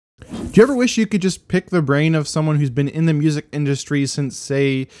Do you ever wish you could just pick the brain of someone who's been in the music industry since,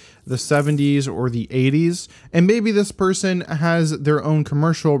 say, the 70s or the 80s? And maybe this person has their own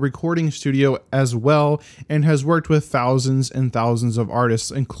commercial recording studio as well and has worked with thousands and thousands of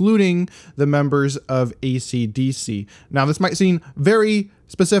artists, including the members of AC/DC. Now, this might seem very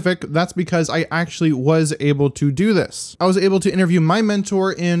specific. That's because I actually was able to do this. I was able to interview my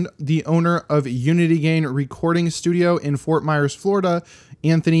mentor and the owner of Unity Gain Recording Studio in Fort Myers, Florida,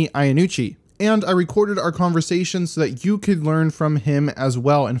 Anthony Iannucci. And I recorded our conversation so that you could learn from him as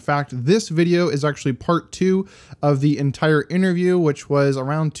well. In fact, this video is actually part 2 of the entire interview, which was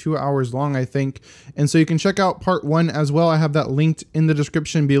around 2 hours long, I think. And so you can check out part 1 as well. I have that linked in the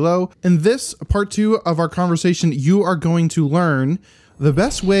description below. In this part 2 of our conversation, you are going to learn the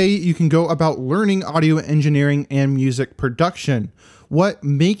best way you can go about learning audio engineering and music production, what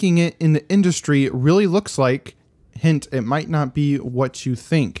making it in the industry really looks like. Hint, it might not be what you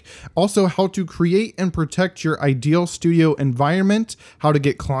think. Also, how to create and protect your ideal studio environment, how to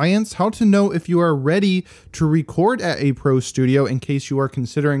get clients, how to know if you are ready to record at a pro studio in case you are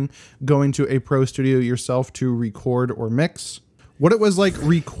considering going to a pro studio yourself to record or mix. What it was like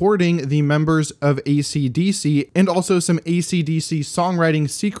recording the members of AC/DC, and also some AC/DC songwriting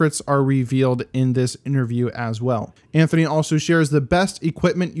secrets are revealed in this interview as well. Anthony also shares the best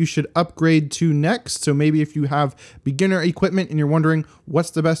equipment you should upgrade to next. So maybe if you have beginner equipment and you're wondering what's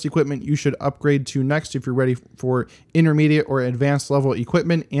the best equipment you should upgrade to next if you're ready for intermediate or advanced level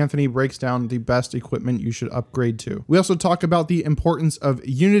equipment, Anthony breaks down the best equipment you should upgrade to. We also talk about the importance of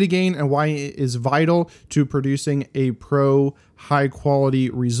Unity Gain and why it is vital to producing a pro high quality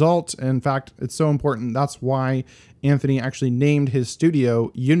result. In fact, it's so important. That's why Anthony actually named his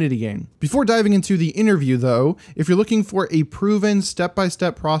studio Unity Gain. Before diving into the interview though, if you're looking for a proven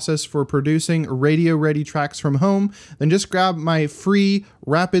step-by-step process for producing radio-ready tracks from home, then just grab my free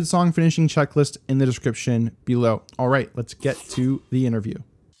rapid song finishing checklist in the description below. All right, let's get to the interview.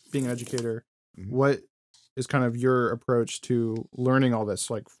 Being an educator, what is kind of your approach to learning all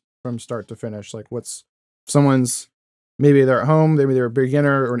this, like from start to finish? Like what's someone's, maybe they're at home, maybe they're a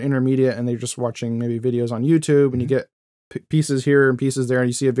beginner or an intermediate and they're just watching maybe videos on YouTube and you get pieces here and pieces there and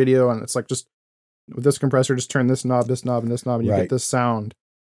you see a video and it's like, just with this compressor, just turn this knob, and this knob, and you get this sound,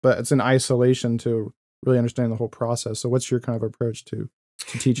 but it's in isolation to really understand the whole process. So what's your kind of approach to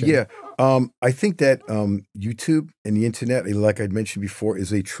teaching? Yeah, I think that YouTube and the internet, like I'd mentioned before,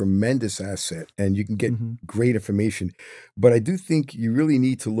 is a tremendous asset and you can get great information. But I do think you really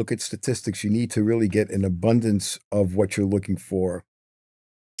need to look at statistics. You need to really get an abundance of what you're looking for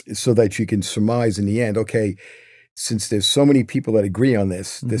so that you can surmise in the end, okay, since there's so many people that agree on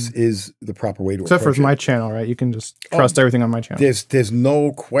this, this is the proper way to approach it. Except for my channel, right? You can just trust everything on my channel. There's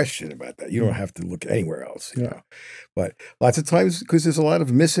no question about that. You don't have to look anywhere else, you know. But lots of times, because there's a lot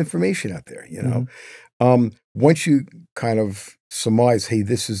of misinformation out there, you know. Once you kind of surmise, hey,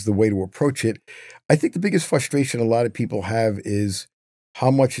 this is the way to approach it, I think the biggest frustration a lot of people have is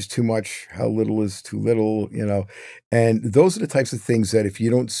how much is too much, how little is too little, you know. And those are the types of things that if you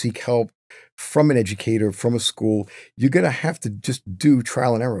don't seek help from an educator, from a school, you're going to have to just do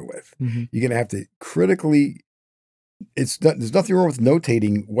trial and error with. You're going to have to critically, there's nothing wrong with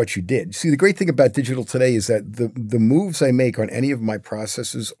notating what you did. See, the great thing about digital today is that the moves I make on any of my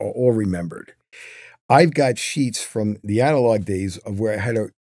processes are all remembered. I've got sheets from the analog days of where I had to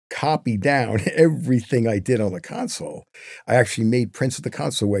copy down everything I did on the console. I actually made prints of the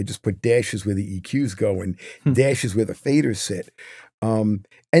console where I just put dashes where the EQs go and dashes where the faders sit.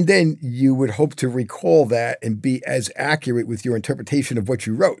 And then you would hope to recall that and be as accurate with your interpretation of what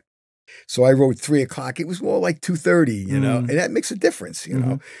you wrote. So I wrote 3 o'clock. It was more like 2:30, you know, and that makes a difference, you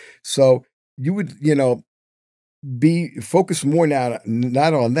know. So you would, you know, be focused more now,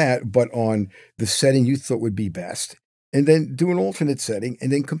 not on that, but on the setting you thought would be best, and then do an alternate setting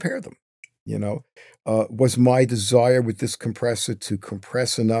and then compare them. You know, was my desire with this compressor to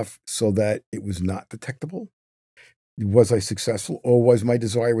compress enough so that it was not detectable? Was I successful, or was my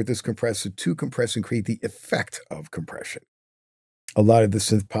desire with this compressor to compress and create the effect of compression? A lot of the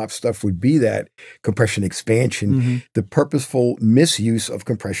synth pop stuff would be that compression expansion, the purposeful misuse of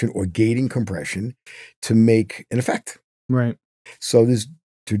compression or gating compression to make an effect. Right. So there's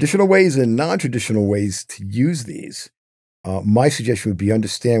traditional ways and non-traditional ways to use these. My suggestion would be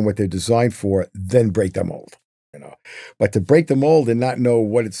understand what they're designed for, then break the mold. You know, but to break the mold and not know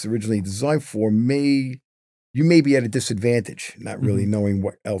what it's originally designed for you may be at a disadvantage, not really knowing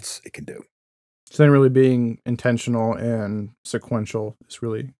what else it can do. So then really being intentional and sequential is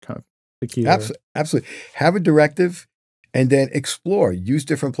really kind of the key. Absolutely. Have a directive and then explore. Use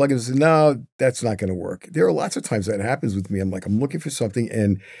different plugins. No, that's not going to work. There are lots of times that happens with me. I'm like, I'm looking for something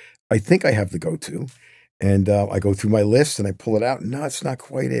and I think I have the go-to. And I go through my list and I pull it out. No, it's not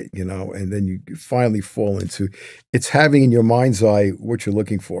quite it, you know. And then you finally fall into it's having in your mind's eye what you're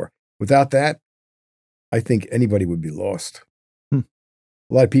looking for. Without that, I think anybody would be lost. Hmm.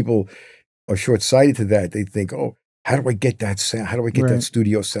 A lot of people are short-sighted to that. They think, oh, how do I get that sound? How do I get that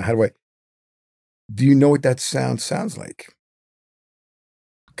studio sound? Do you know what that sound sounds like?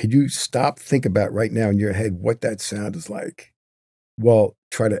 Could you think about right now in your head what that sound is like? Well,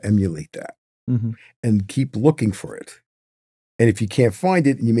 try to emulate that. Mm-hmm. And keep looking for it. And if you can't find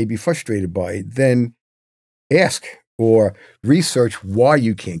it and you may be frustrated by it, then ask or research why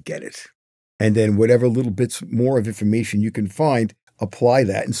you can't get it. And then whatever little bits more of information you can find, apply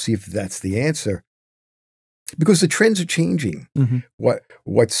that and see if that's the answer. Because the trends are changing. Mm-hmm.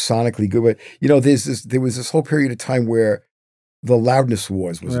 What's sonically good. But, you know, there was this whole period of time where the loudness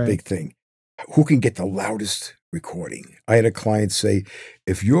wars was a big thing. Who can get the loudest recording? I had a client say,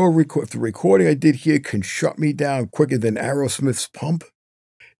 if the recording I did here can shut me down quicker than Aerosmith's Pump,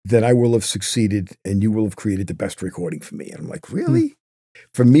 then I will have succeeded and you will have created the best recording for me. And I'm like, really? Mm-hmm.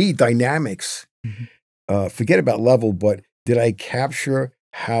 For me, dynamics, forget about level, but did I capture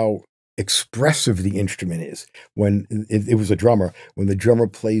how expressive the instrument is? When it was a drummer, when the drummer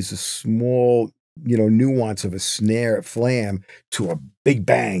plays a small, you know, nuance of a snare flam to a big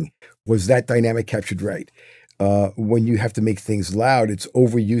bang, was that dynamic captured right? When you have to make things loud, it's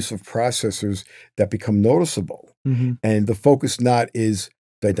overuse of processors that become noticeable. Mm-hmm. And the focus not is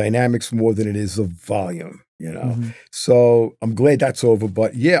the dynamics more than it is the volume, you know? Mm-hmm. So I'm glad that's over.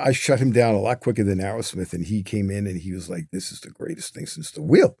 But yeah, I shut him down a lot quicker than Aerosmith. And he came in and he was like, this is the greatest thing since the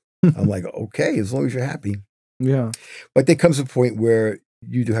wheel. I'm like, okay, as long as you're happy. Yeah. But there comes a point where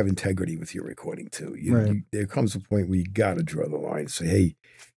you do have integrity with your recording too. There comes a point where you got to draw the line and say, hey,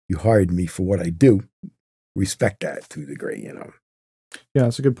 you hired me for what I do. Respect that to a degree, you know. Yeah,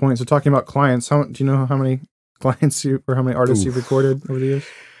 that's a good point. So talking about clients, do you know how many clients or how many artists you've recorded over the years?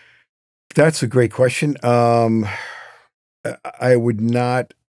 That's a great question. I would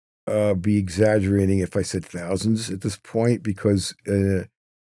not be exaggerating if I said thousands at this point, because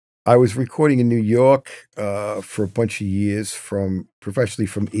I was recording in New York for a bunch of years, professionally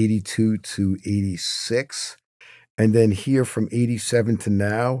from 82 to 86. And then here from 87 to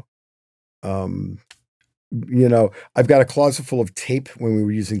now. You know, I've got a closet full of tape when we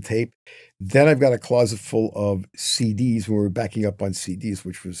were using tape. Then I've got a closet full of CDs when we were backing up on CDs,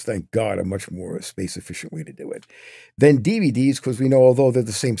 which was, thank God, a much more space-efficient way to do it. Then DVDs, because we know although they're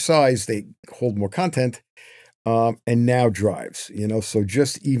the same size, they hold more content. And now drives, you know. So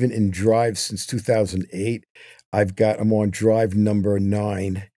just even in drives since 2008, I'm on drive number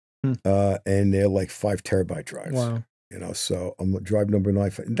 9, and they're like 5 terabyte drives. Wow. You know, so I'm drive number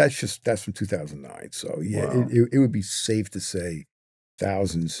 9. And that's from 2009. So yeah, wow. it would be safe to say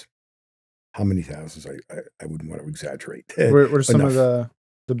thousands. How many thousands? I wouldn't want to exaggerate. What are some of the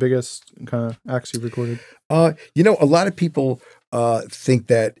biggest kind of acts you've recorded? You know, a lot of people think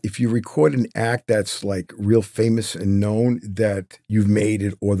that if you record an act that's like real famous and known, that you've made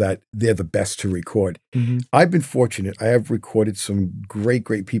it or that they're the best to record. Mm-hmm. I've been fortunate. I have recorded some great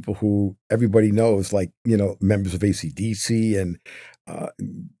people who everybody knows, like, you know, members of AC/DC and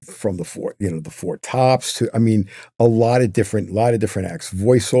from the Four Tops to, I mean, a lot of different acts,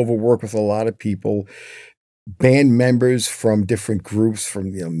 voiceover work with a lot of people, band members from different groups,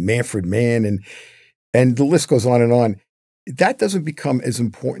 from, you know, Manfred Mann and the list goes on and on. That doesn't become as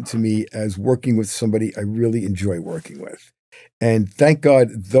important to me as working with somebody I really enjoy working with. And thank God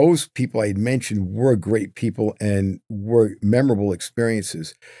those people I had mentioned were great people and were memorable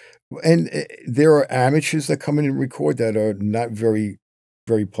experiences. And there are amateurs that come in and record that are not very,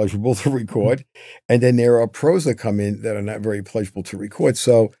 very pleasurable to record. And then there are pros that come in that are not very pleasurable to record.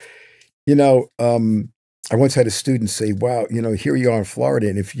 So, you know, I once had a student say, wow, you know, here you are in Florida,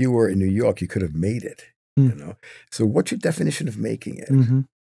 and if you were in New York, you could have made it. You know, so what's your definition of making it? Mm-hmm.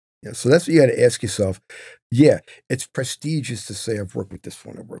 Yeah, so that's what you got to ask yourself. Yeah, it's prestigious to say I've worked with this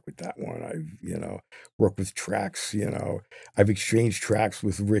one, I've worked with that one, I've, you know, worked with tracks, you know, I've exchanged tracks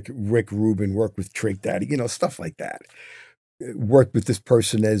with Rick Rubin, worked with Trick Daddy, you know, stuff like that. Worked with this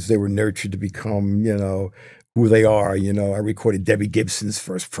person as they were nurtured to become, you know, who they are. You know, I recorded Debbie Gibson's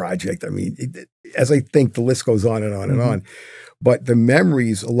first project. I mean, as I think, the list goes on and on and on. But the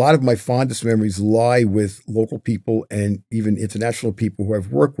memories, a lot of my fondest memories lie with local people and even international people who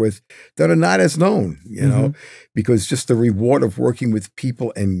I've worked with that are not as known, you know, because just the reward of working with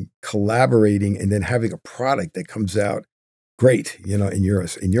people and collaborating and then having a product that comes out great, you know, in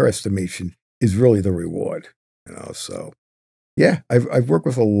your estimation is really the reward, you know. So yeah, I've worked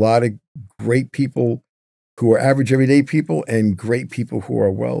with a lot of great people who are average everyday people and great people who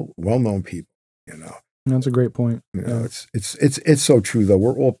are well-known people, you know. That's a great point. You know, it's so true though.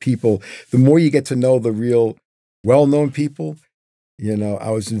 We're all people. The more you get to know the real well-known people, you know, I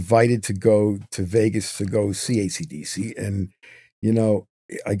was invited to go to Vegas to go see AC/DC, and you know,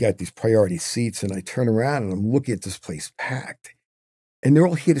 I got these priority seats, and I turn around and I'm looking at this place packed, and they're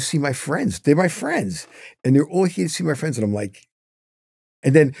all here to see my friends. They're my friends, and they're all here to see my friends, and I'm like,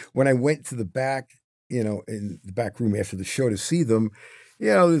 and then when I went to the back, you know, in the back room after the show to see them, you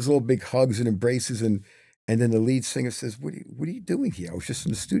know, there's all big hugs and embraces, and then the lead singer says, what are you doing here? I was just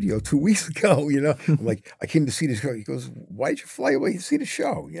in the studio 2 weeks ago, you know. I'm like, I came to see the show. He goes, why did you fly away to see the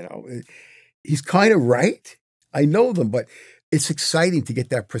show? You know, he's kind of right. I know them, but it's exciting to get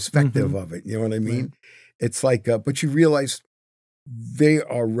that perspective of it. You know what I mean? Right. It's like, but you realize they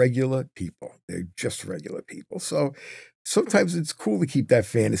are regular people. They're just regular people. So sometimes it's cool to keep that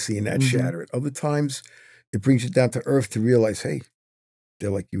fantasy and that shatter it. Other times it brings you down to earth to realize, hey, they're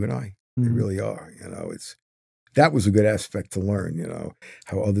like you and I. They really are. You know, that was a good aspect to learn, you know,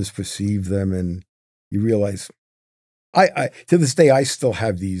 how others perceive them. And you realize I to this day, I still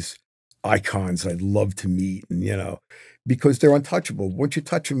have these icons I'd love to meet, and, you know, because they're untouchable. Once you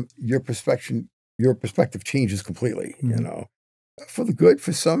touch them, your perspective changes completely, you know, for the good,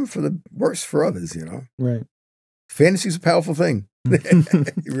 for some, for the worse, for others, you know. Right. Fantasy's a powerful thing.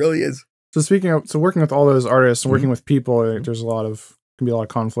 It really is. So working with all those artists and working with people, there's can be a lot of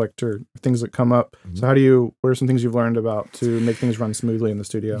conflict or things that come up. So what are some things you've learned about to make things run smoothly in the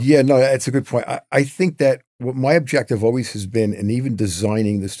studio? Yeah, no, that's a good point. I think that what my objective always has been, and even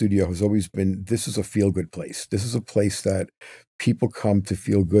designing the studio has always been, this is a feel-good place. This is a place that people come to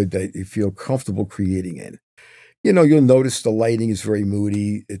feel good, that they feel comfortable creating in. You know, you'll notice the lighting is very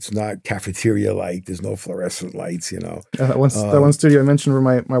moody. It's not cafeteria light. There's no fluorescent lights, you know. That one studio I mentioned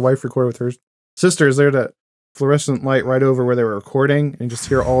where my wife recorded with her sisters, there that fluorescent light right over where they were recording, and you just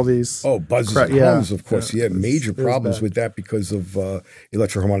hear all these buzzes and hums, of course. Yeah, major problems with that because of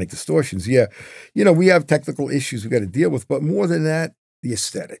electroharmonic distortions. Yeah, you know, we have technical issues we got to deal with, but more than that, the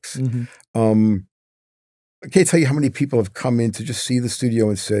aesthetics. I can't tell you how many people have come in to just see the studio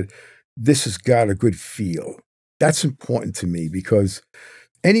and said, this has got a good feel. That's important to me because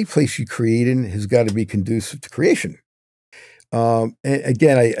any place you create in has got to be conducive to creation. And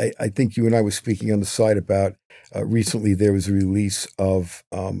again, I think you and I were speaking on the side about recently there was a release of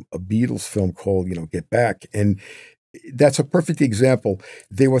a Beatles film called, you know, Get Back. And that's a perfect example.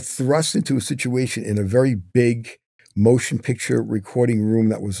 They were thrust into a situation in a very big motion picture recording room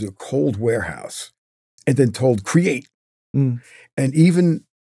that was a cold warehouse and then told, create. And even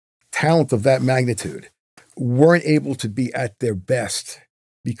talent of that magnitude weren't able to be at their best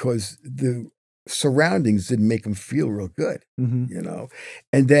because the surroundings didn't make them feel real good, you know?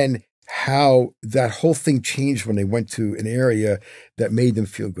 And then how that whole thing changed when they went to an area that made them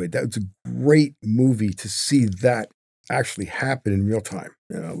feel good. That was a great movie to see that actually happen in real time.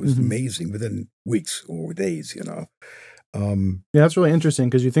 You know, it was amazing within weeks or days, you know? Yeah, that's really interesting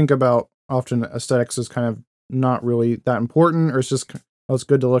because you think about often aesthetics is kind of not really that important, or it's just, oh, it's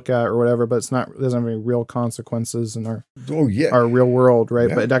good to look at or whatever, but it doesn't have any real consequences in our real world, right?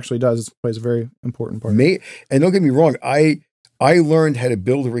 Yeah. But it actually does. It plays a very important part. And don't get me wrong, I learned how to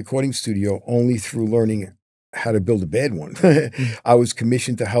build a recording studio only through learning how to build a bad one. I was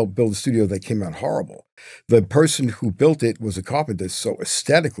commissioned to help build a studio that came out horrible. The person who built it was a carpenter, so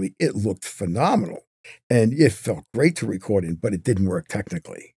aesthetically it looked phenomenal. And it felt great to record in, but it didn't work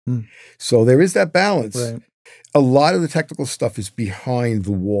technically. So there is that balance. Right. A lot of the technical stuff is behind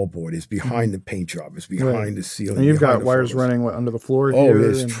the wallboard, is behind the paint job, is behind the ceiling. And you've got wires running under the floor here? Oh,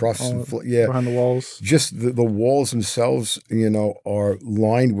 there's truss and behind the walls. Just the walls themselves, you know, are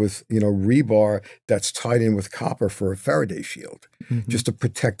lined with, you know, rebar that's tied in with copper for a Faraday shield, just to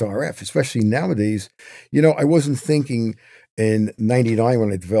protect RF, especially nowadays. You know, I wasn't thinking in 99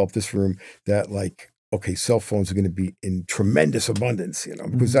 when I developed this room that like, okay, cell phones are going to be in tremendous abundance, you know,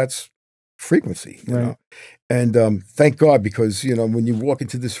 because that's frequency, you know. And thank God, because, you know, when you walk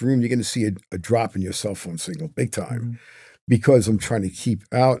into this room, you're going to see a drop in your cell phone signal, big time, because I'm trying to keep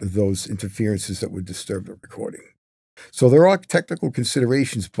out those interferences that would disturb the recording. So there are technical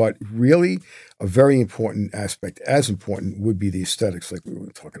considerations, but really a very important aspect, as important, would be the aesthetics like we were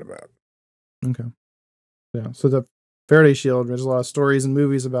talking about. Okay. Yeah. So the Faraday shield, there's a lot of stories and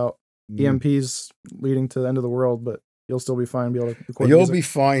movies about EMPs leading to the end of the world, but you'll still be fine, be able to record music. Be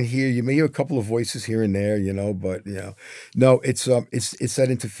fine here. You may hear a couple of voices here and there, you know, but you know, no, it's that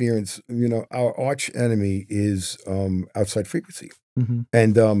interference. You know, our arch enemy is outside frequency,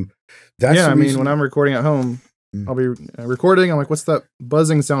 and that's I mean, when I'm recording at home, I'll be recording. I'm like, what's that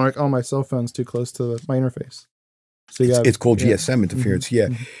buzzing sound? I'm like, oh, my cell phone's too close to my interface. So it's called GSM interference.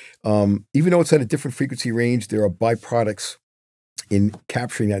 Even though it's at a different frequency range, there are byproducts in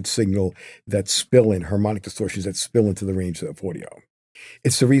capturing that signal that spill in, harmonic distortions that spill into the range of audio.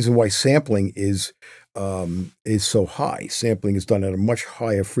 It's the reason why sampling is so high. Sampling is done at a much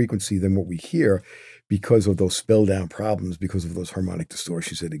higher frequency than what we hear because of those spill down problems, because of those harmonic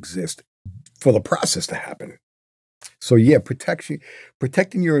distortions that exist for the process to happen. So yeah,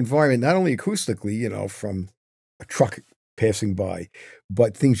 protecting your environment, not only acoustically, from a truck passing by,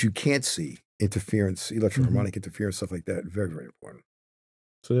 but things you can't see, interference, electroharmonic interference, stuff like that. Very, very important.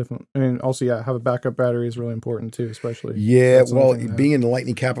 So definitely, and also, have a backup battery is really important too, especially. Yeah, well, being in the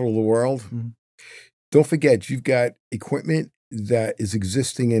lightning capital of the world, don't forget, you've got equipment that is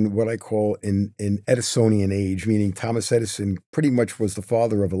existing in what I call an Edisonian age, meaning Thomas Edison pretty much was the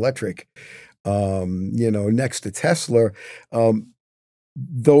father of electric. Next to Tesla,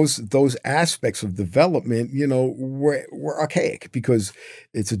 those aspects of development, were archaic because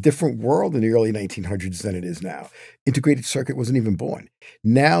it's a different world in the early 1900s than it is now. Integrated circuit wasn't even born.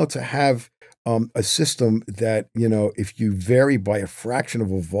 Now to have a system that, if you vary by a fraction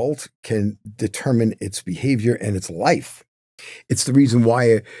of a volt, can determine its behavior and its life. It's the reason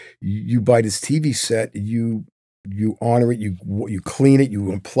why you buy this TV set, you honor it, you clean it, you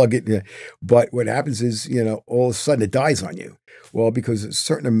unplug it. But what happens is, all of a sudden it dies on you. Well, because a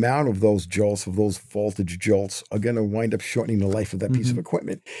certain amount of those jolts, of those voltage jolts, are going to wind up shortening the life of that piece of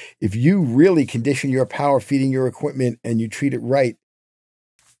equipment. If you really condition your power feeding your equipment and you treat it right,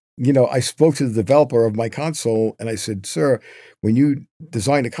 I spoke to the developer of my console and I said, sir, when you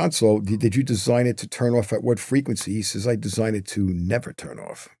designed a console, did you design it to turn off at what frequency? He says, I designed it to never turn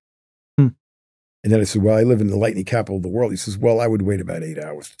off. And then I said, well, I live in the lightning capital of the world. He says, well, I would wait about 8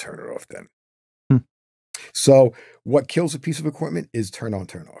 hours to turn it off then. So what kills a piece of equipment is turn on,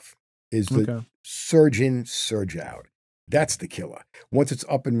 turn off, is the surge in, surge out. That's the killer. Once it's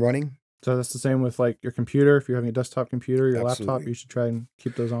up and running. So that's the same with like your computer. If you're having a desktop computer, your laptop, you should try and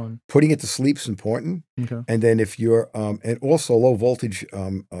keep those on. Putting it to sleep is important. And then if you're, and also low voltage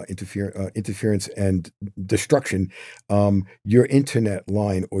interference and destruction, your internet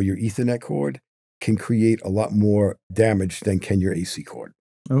line or your Ethernet cord can create a lot more damage than can your AC cord.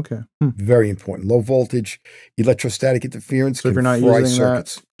 Very important. Low voltage electrostatic interference. So if you're not using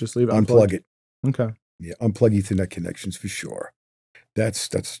circuits, that, just leave it unplug it. Yeah, unplug Ethernet connections for sure. That's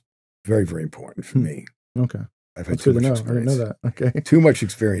very, very important for me. I've had too much experience. I didn't know that. Too much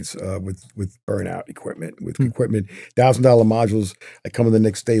experience with burnout equipment, with equipment, $1,000 modules. I come in the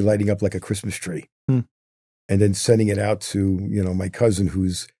next day lighting up like a Christmas tree, and then sending it out to my cousin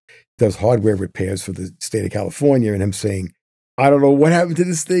who's does hardware repairs for the state of California, and him saying, I don't know what happened to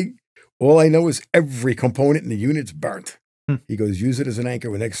this thing. All I know is every component in the unit's burnt. He goes, use it as an anchor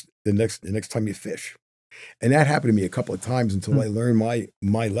the next time you fish. And that happened to me a couple of times until I learned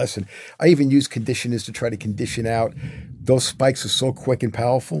my lesson. I even use conditioners to try to condition out. Those spikes are so quick and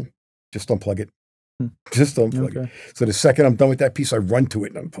powerful. Just unplug it. Just unplug it. So the second I'm done with that piece, I run to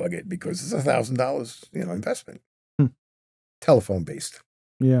it and unplug it because it's $1,000, investment. Telephone based.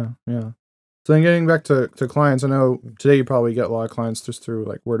 Yeah. So then getting back to clients, I know today you probably get a lot of clients just through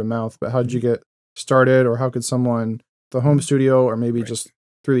like word of mouth, but how did you get started, or how could someone, the home studio, or maybe just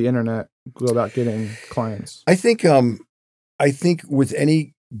through the internet, go about getting clients? I think with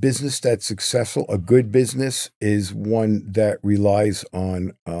any business that's successful, a good business is one that relies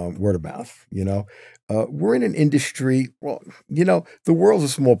on word of mouth. We're in an industry, the world's a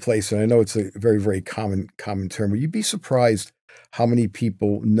small place, and I know it's a very, very common term, but you'd be surprised how many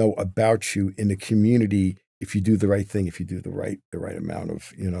people know about you in the community if you do the right thing, if you do the right amount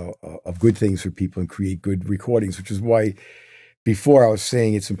of good things for people and create good recordings, which is why before I was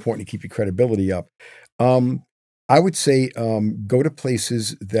saying it's important to keep your credibility up. I would say go to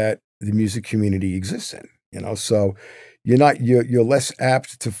places that the music community exists in. So you're less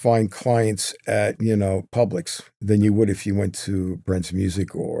apt to find clients at Publix than you would if you went to Brent's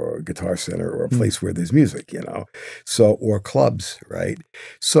Music or Guitar Center or a place where there's music, so, or clubs, right?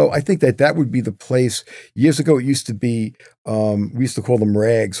 So I think that would be the place. Years ago it used to be we used to call them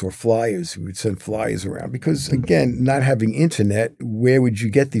rags or flyers. We would send flyers around because, again, not having internet, where would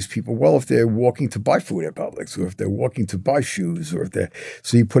you get these people? Well, if they're walking to buy food at Publix, or if they're walking to buy shoes, or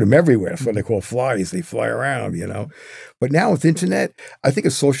so you put them everywhere. That's what they call flyers. They fly around, But now with internet, I think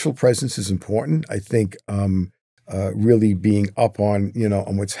a social presence is important. I think really being up on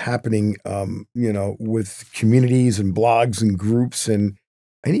on what's happening, with communities and blogs and groups and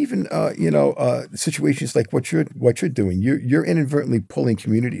even situations like what you're doing. You're inadvertently pulling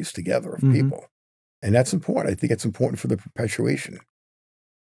communities together of people. And that's important. I think it's important for the perpetuation.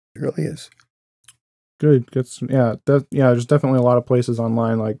 It really is. Good. Yeah. There's definitely a lot of places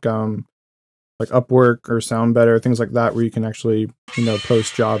online like Upwork or Sound Better, things like that, where you can actually,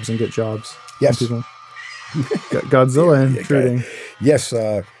 post jobs and get jobs. Yes. People. Godzilla intruding. Yes.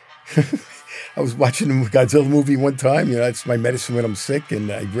 I was watching the Godzilla movie one time. It's my medicine when I'm sick,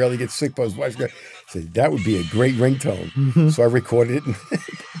 and I rarely get sick. But I was watching it. I said, that would be a great ringtone. So I recorded it, and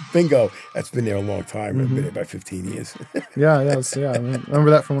bingo. That's been there a long time. I've been there about 15 years. Yeah. I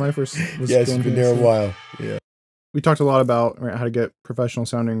remember that from when I first was Yeah, it's been there a while. Yeah. We talked a lot about how to get professional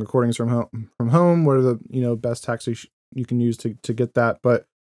sounding recordings from home. What are the best tactics you can use to get that? But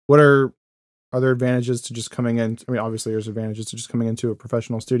what are there advantages to just coming in? I mean, obviously there's advantages to just coming into a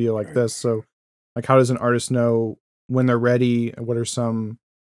professional studio like this. So, like, how does an artist know when they're ready? What are some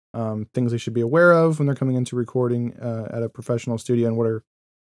things they should be aware of when they're coming into recording at a professional studio, and what are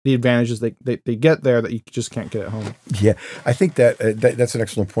the advantages they get there that you just can't get at home? Yeah, I think that's an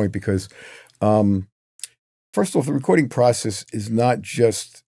excellent point because. First of all, the recording process is not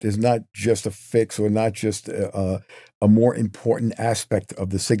just a fix or not just a more important aspect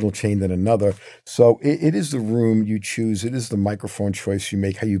of the signal chain than another. So it is the room you choose. It is the microphone choice you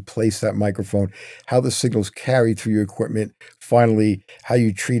make, how you place that microphone, how the signals carry through your equipment, finally, how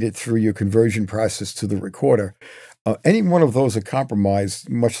you treat it through your conversion process to the recorder. Any one of those are compromised,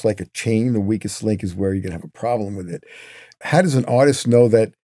 much like a chain. The weakest link is where you're going to have a problem with it. How does an artist know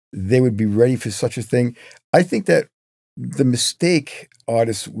that they would be ready for such a thing? I think that the mistake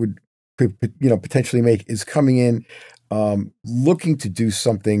artists could potentially make is coming in looking to do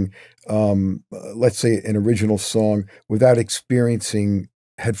something, let's say an original song, without experiencing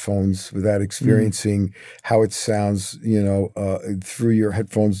headphones, without experiencing how it sounds, through your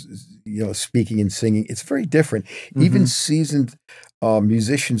headphones, speaking and singing. It's very different. Even seasoned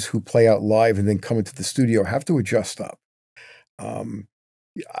musicians who play out live and then come into the studio have to adjust up.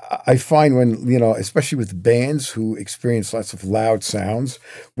 I find when, especially with bands who experience lots of loud sounds,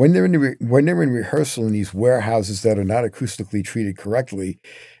 when they're in rehearsal in these warehouses that are not acoustically treated correctly,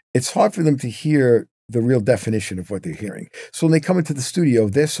 it's hard for them to hear the real definition of what they're hearing. So when they come into the studio,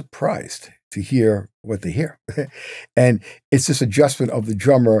 they're surprised to hear what they hear. And it's this adjustment of the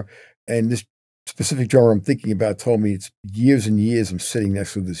drummer, and this specific drummer I'm thinking about told me it's years and years I'm sitting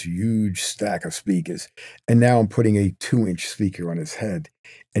next to this huge stack of speakers, and now I'm putting a 2-inch speaker on his head,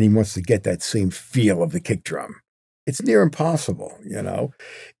 and he wants to get that same feel of the kick drum. It's near impossible,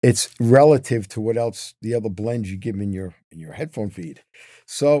 It's relative to what else the other blends you give him in your headphone feed.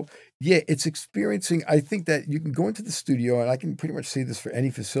 So yeah, it's experiencing. I think that you can go into the studio, and I can pretty much say this for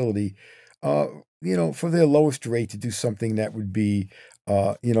any facility, for their lowest rate to do something that would be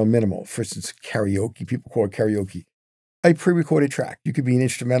minimal. For instance, karaoke. People call it karaoke. A pre-recorded track. You could be an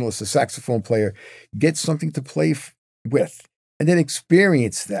instrumentalist, a saxophone player. Get something to play with, and then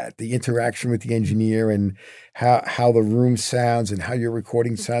experience that, the interaction with the engineer and how the room sounds and how your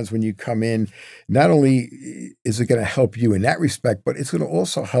recording sounds when you come in. Not only is it going to help you in that respect, but it's going to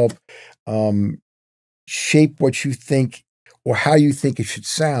also help shape what you think or how you think it should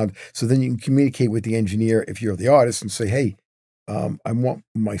sound. So then you can communicate with the engineer if you're the artist and say, hey, I want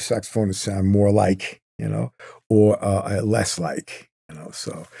my saxophone to sound more like, or less like,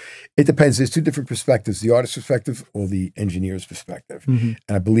 so it depends. There's two different perspectives, the artist's perspective or the engineer's perspective. And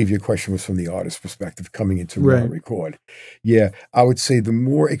I believe your question was from the artist's perspective coming into record. Yeah, I would say the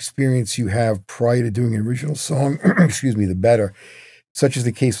more experience you have prior to doing an original song, excuse me, the better. Such is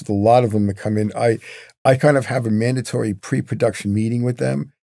the case with a lot of them that come in. I kind of have a mandatory pre-production meeting with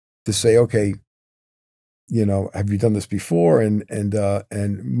them to say, okay, have you done this before? And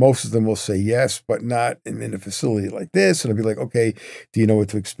most of them will say yes, but not in a facility like this. And I'll be like, okay, do you know what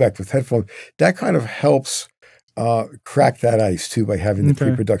to expect with headphones? That kind of helps crack that ice too by having the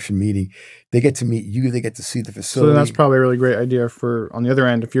pre-production meeting. They get to meet you. They get to see the facility. So that's probably a really great idea on the other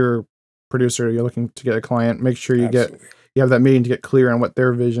end. If you're a producer, you're looking to get a client, make sure you have that meeting to get clear on what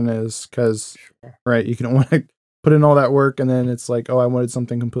their vision is. Because, right, you don't want to put in all that work and then it's like, oh, I wanted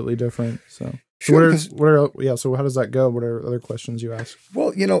something completely different. So. Sure, so how does that go? What are other questions you ask?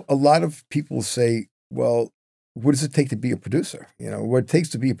 Well, a lot of people say, well, what does it take to be a producer? What it takes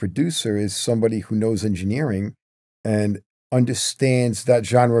to be a producer is somebody who knows engineering and understands that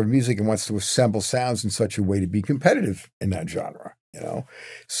genre of music and wants to assemble sounds in such a way to be competitive in that genre,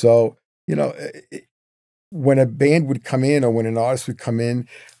 So, when a band would come in or when an artist would come in,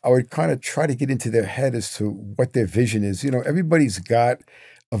 I would kind of try to get into their head as to what their vision is. Everybody's got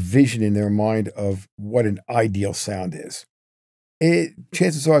a vision in their mind of what an ideal sound is.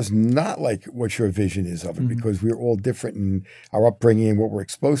 Chances are is not like what your vision is of it, because we're all different in our upbringing and what we're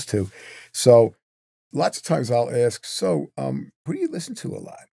exposed to. So lots of times I'll ask, so who do you listen to a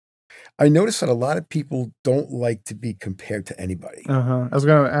lot? I notice that a lot of people don't like to be compared to anybody. I was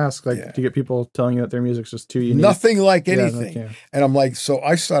going to ask, like, do you get people telling you that their music's just too unique? Nothing like anything. Like, yeah. And I'm like, so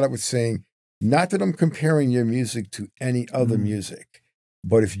I start out with saying, not that I'm comparing your music to any other music,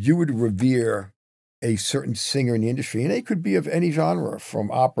 but if you would revere a certain singer in the industry, and they could be of any genre,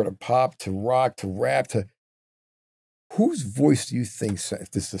 from opera to pop to rock to rap to, whose voice do you think, if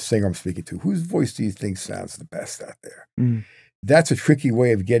this is the singer I'm speaking to, whose voice do you think sounds the best out there? That's a tricky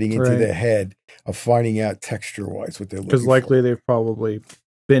way of getting into their head, of finding out texture-wise what they're looking for. Because likely they've probably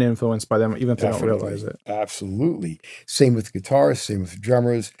been influenced by them, even if they don't realize it. Absolutely. Same with guitarists, same with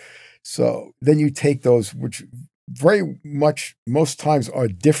drummers. So then you take those, which very much most times are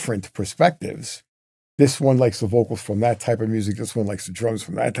different perspectives. This one likes the vocals from that type of music. This one likes the drums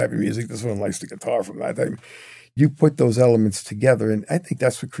from that type of music. This one likes the guitar from that type. You put those elements together, and I think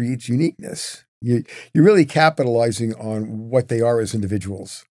that's what creates uniqueness. You're really capitalizing on what they are as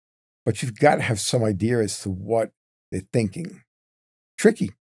individuals, but you've got to have some idea as to what they're thinking.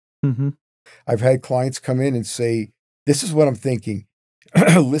 Tricky. I've had clients come in and say, this is what I'm thinking.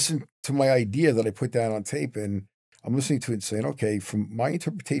 Listen to my idea that I put down on tape, and I'm listening to it and saying, okay, from my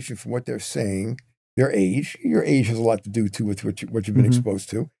interpretation, from what they're saying, their age, your age has a lot to do too with what you've been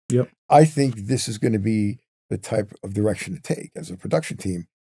exposed to. I think this is going to be the type of direction to take as a production team.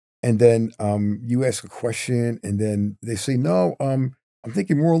 And then you ask a question, and then they say, no, I'm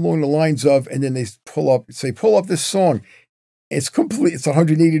thinking more along the lines of, and then they pull up this song. It's complete. It's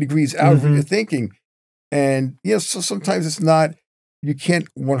 180 degrees out of what you're thinking. And so sometimes it's not, you can't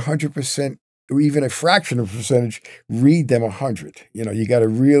 100% or even a fraction of a percentage read them 100. You got to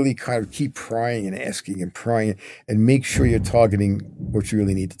really kind of keep prying and asking and prying and make sure you're targeting what you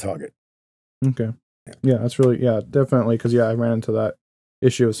really need to target. Okay. Yeah, that's really, definitely. Because I ran into that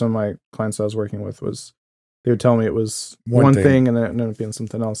issue with some of my clients I was working with. Was they would tell me it was one thing and then it ended up being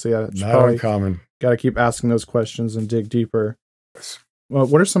something else. So it's not uncommon. Got to keep asking those questions and dig deeper. Well,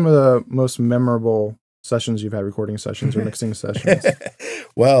 what are some of the most memorable sessions you've had, recording sessions or mixing sessions?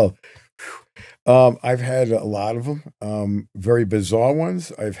 Well, I've had a lot of them, very bizarre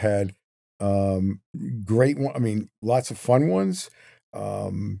ones. I've had great one. I mean, lots of fun ones.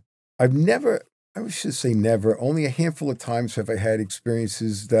 I've never, I should say never, only a handful of times have I had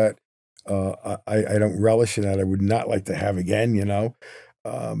experiences that I don't relish and that I would not like to have again,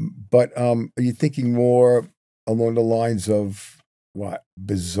 But are you thinking more along the lines of what?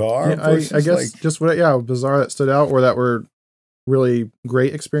 Bizarre? I guess just bizarre that stood out, or that were really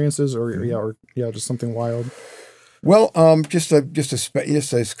great experiences, or just something wild. Well, just a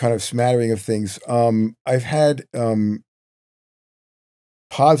kind of smattering of things. I've had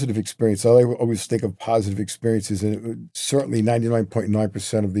positive experience. I always think of positive experiences, and certainly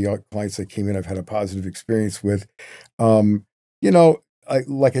 99.9% of the clients that came in, I've had a positive experience with.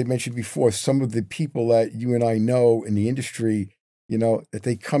 Like I mentioned before, some of the people that you and I know in the industry, that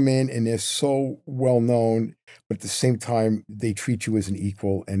they come in and they're so well known, but at the same time they treat you as an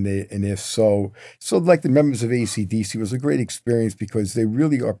equal, and they're so like the members of AC/DC was a great experience, because they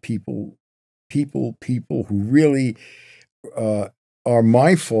really are people who really are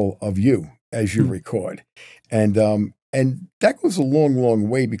mindful of you as you record, and that goes a long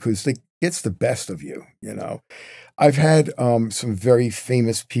way, because it gets the best of you. I've had some very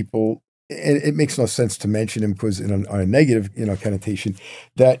famous people, and it makes no sense to mention them because on a negative connotation,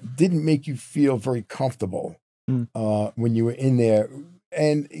 that didn't make you feel very comfortable when you were in there.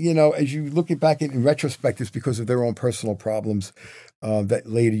 And as you look back in retrospect, it's because of their own personal problems that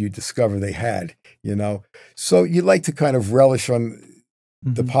later you discover they had. So you like to kind of relish on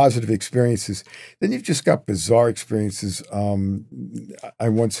the positive experiences. Then you've just got bizarre experiences. I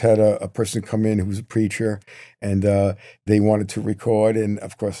once had a person come in who was a preacher, and they wanted to record, and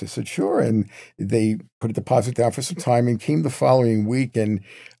of course I said sure, and they put a deposit down for some time, and came the following week, and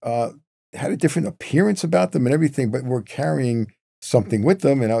had a different appearance about them and everything, but were carrying something with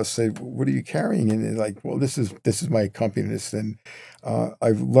them. And I would say, what are you carrying? And they're like, well, this is my accompanist. And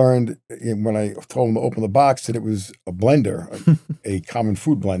I've learned when I told them to open the box that it was a blender, a common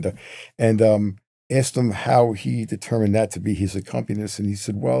food blender, and asked him how he determined that to be his accompanist. And he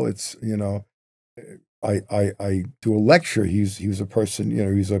said, well, it's, I do a lecture. He was a person,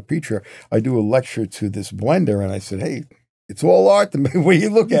 he's a preacher. I do a lecture to this blender. And I said, hey, it's all art the way you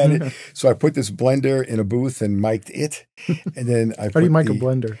look at it. So I put this blender in a booth and mic'd it. And then How do you mic a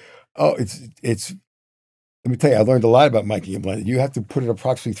blender? Oh, it's let me tell you, I learned a lot about miking a blender. You have to put it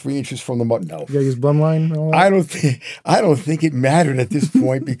approximately 3 inches from the mouth. No. You use Blumline? I don't think it mattered at this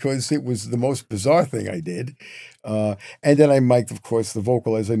point, because it was the most bizarre thing I did. And then I mic'd, of course, the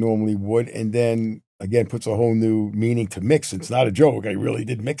vocal as I normally would. And then again, puts a whole new meaning to mix. It's not a joke. I really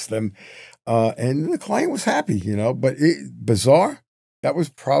did mix them. And the client was happy, you know, but bizarre. That was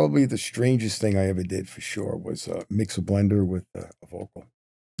probably the strangest thing I ever did for sure, was mix a blender with a vocal.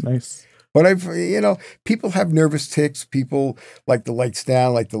 Nice. But people have nervous tics. People like the lights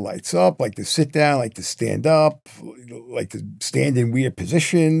down, like the lights up, like to sit down, like to stand up, like to stand in weird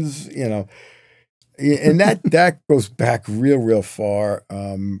positions, And that goes back real far,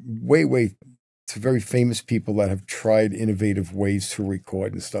 way to very famous people that have tried innovative ways to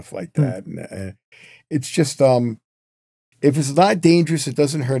record and stuff like that. And it's just, if it's not dangerous, it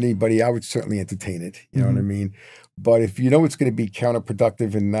doesn't hurt anybody, I would certainly entertain it. You know what I mean? But if you know it's going to be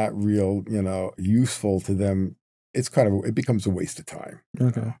counterproductive and not real, useful to them, it becomes a waste of time.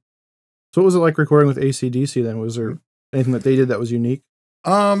 Okay. So what was it like recording with AC/DC then? Was there anything that they did that was unique?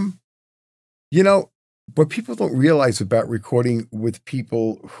 What people don't realize about recording with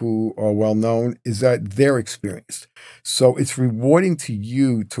people who are well known is that they're experienced. So it's rewarding to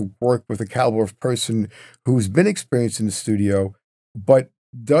you to work with a caliber of person who's been experienced in the studio, but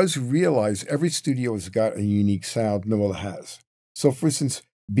does realize every studio has got a unique sound no other has. So for instance,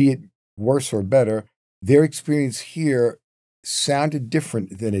 be it worse or better, their experience here sounded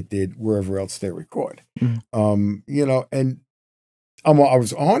different than it did wherever else they record. And I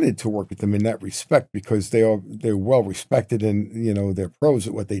was honored to work with them in that respect because they're well respected and they're pros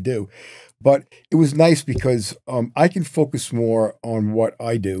at what they do. But it was nice because I can focus more on what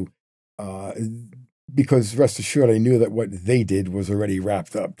I do because rest assured I knew that what they did was already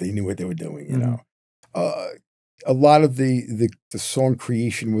wrapped up. They knew what they were doing. A lot of the song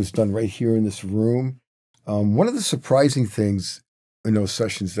creation was done right here in this room. One of the surprising things in those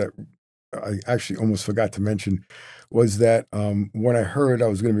sessions that I actually almost forgot to mention was that when I heard I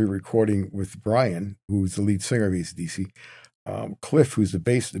was going to be recording with Brian, who's the lead singer of AC/DC, Cliff, who's the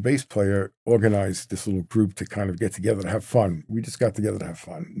bass player, organized this little group to kind of get together to have fun. We just got together to have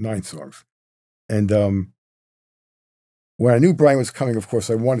fun, 9 songs. And when I knew Brian was coming, of course,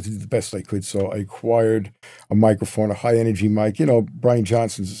 I wanted to do the best I could. So I acquired a microphone, a high energy mic. Brian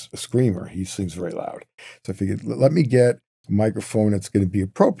Johnson's a screamer. He sings very loud. So I figured, let me get a microphone that's going to be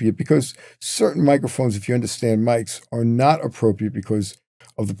appropriate, because certain microphones, if you understand mics, are not appropriate because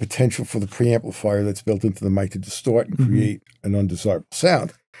of the potential for the preamplifier that's built into the mic to distort and create an undesirable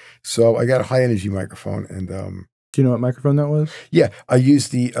sound. So I got a high energy microphone. And do you know what microphone that was? Yeah, I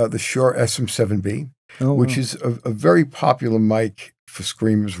used the Shure SM7B, which is a very popular mic for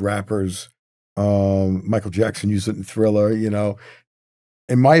screamers, rappers. Michael Jackson used it in Thriller.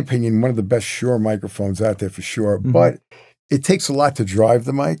 In my opinion, one of the best Shure microphones out there for sure. But it takes a lot to drive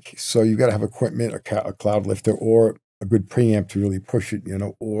the mic, so you got to have equipment, a cloud lifter, or a good preamp to really push it,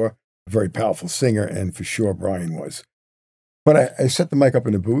 or a very powerful singer, and for sure Brian was. But I set the mic up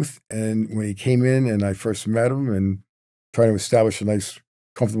in the booth, and when he came in and I first met him and trying to establish a nice,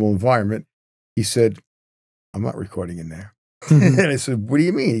 comfortable environment, he said, "I'm not recording in there." And I said, "What do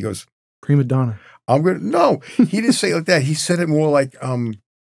you mean?" He goes, "Prima donna." No, he didn't say it like that. He said it more like,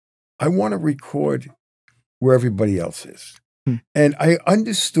 "I want to record where everybody else is." And I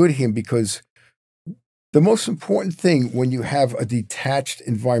understood him, because the most important thing when you have a detached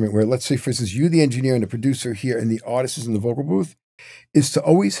environment where, let's say, for instance, you, the engineer and the producer here, and the artist is in the vocal booth, is to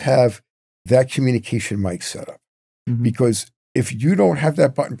always have that communication mic set up. Because if you don't have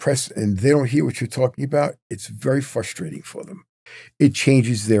that button pressed and they don't hear what you're talking about, it's very frustrating for them. It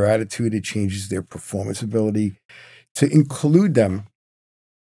changes their attitude. It changes their performance ability. To include them,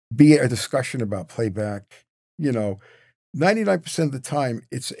 be it a discussion about playback, 99% of the time,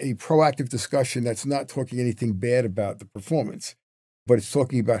 it's a proactive discussion that's not talking anything bad about the performance, but it's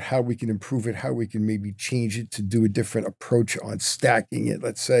talking about how we can improve it, how we can maybe change it to do a different approach on stacking it.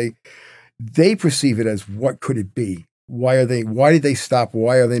 Let's say they perceive it as, what could it be? Why did they stop?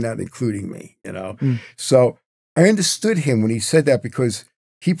 Why are they not including me? So I understood him when he said that, because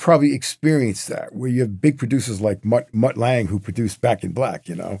he probably experienced that, where you have big producers like Mutt Lange, who produced Back in Black,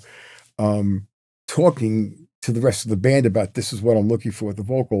 talking to the rest of the band about, this is what I'm looking for with the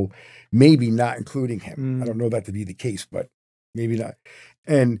vocal, maybe not including him. I don't know that to be the case, but maybe not.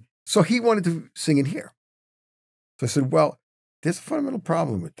 And so he wanted to sing in here. So I said, well, there's a fundamental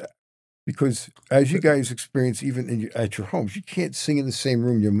problem with that, because as you guys experience, even at your homes, you can't sing in the same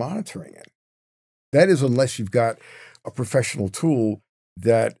room you're monitoring in. That is, unless you've got a professional tool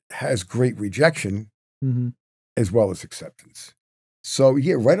that has great rejection as well as acceptance. So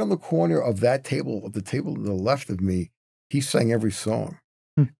yeah, right on the corner of that table, of the table to the left of me, he sang every song,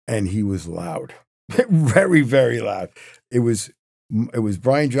 and he was loud, very, very loud. It was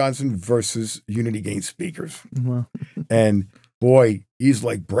Brian Johnson versus Unity Gain speakers, Wow. and boy, he's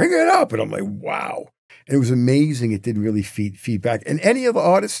like, bring it up. And I'm like, wow. And it was amazing. It didn't really feedback. And any other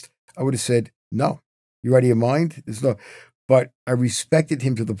artist, I would have said, no, you're out of your mind. There's no, but I respected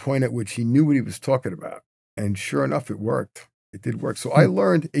him to the point at which he knew what he was talking about. And sure enough, it worked. It did work. So I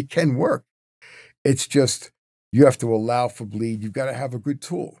learned it can work. It's just, you have to allow for bleed. You've got to have a good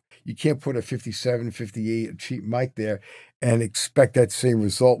tool. You can't put a 57, 58, a cheap mic there and expect that same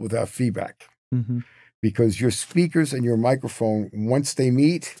result without feedback. Because your speakers and your microphone, once they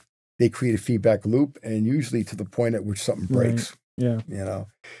meet, they create a feedback loop, and usually to the point at which something breaks. Yeah. You know,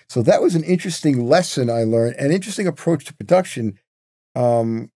 so that was an interesting lesson I learned, an interesting approach to production.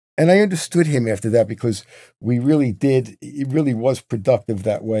 And I understood him after that, because we really did. It really was productive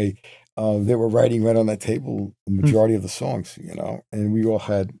that way. They were writing right on that table, the majority of the songs, you know, and we all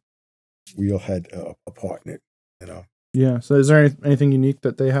had a part in it, you know. Yeah. So is there anything unique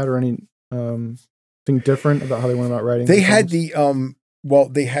that they had, or any thing different about how they went about writing? They had the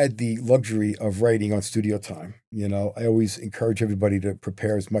they had the luxury of writing on studio time. You know, I always encourage everybody to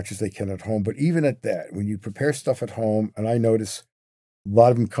prepare as much as they can at home. But even at that, when you prepare stuff at home, and I notice a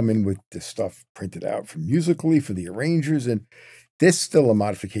lot of them come in with this stuff printed out from Musically for the arrangers, and there's still a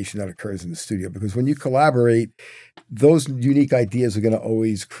modification that occurs in the studio, because when you collaborate, those unique ideas are going to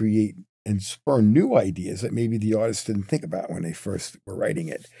always create and spur new ideas that maybe the artist didn't think about when they first were writing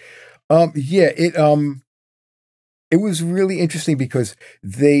it. It was really interesting, because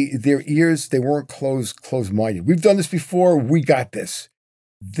their ears, they weren't closed-minded. We've done this before. We got this.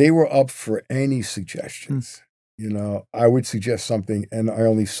 They were up for any suggestions. You know, I would suggest something, and I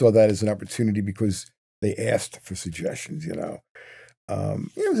only saw that as an opportunity because they asked for suggestions, you know.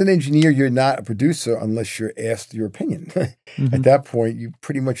 As an engineer, you're not a producer unless you're asked your opinion. At that point, you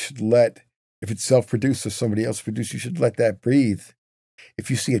pretty much should let, if it's self-produced or somebody else produced, you should let that breathe.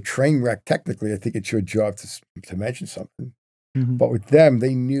 If you see a train wreck, technically, I think it's your job to mention something. But with them,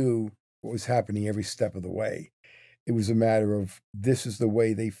 they knew what was happening every step of the way. It was a matter of, this is the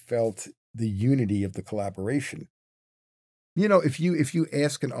way they felt the unity of the collaboration. You know, if you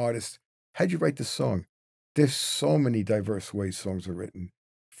ask an artist, how'd you write this song? There's so many diverse ways songs are written.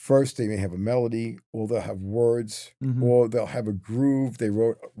 First, they may have a melody, or they'll have words, or they'll have a groove they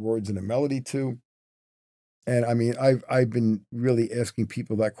wrote words and a melody to. And I mean, I've been really asking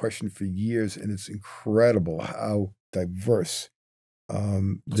people that question for years, and it's incredible how diverse.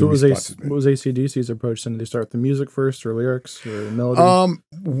 So what was AC/DC's approach? Then did they start with the music first, or lyrics, or melody?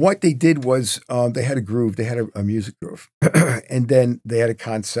 What they did was they had a groove, they had a music groove, and then they had a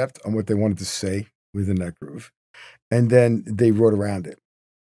concept on what they wanted to say within that groove, and then they wrote around it.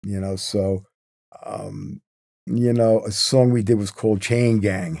 You know, so you know, a song we did was called "Chain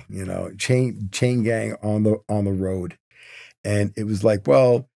Gang." You know, chain gang on the road, and it was like,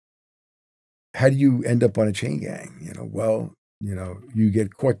 well, how do you end up on a chain gang? You know, well, you know, you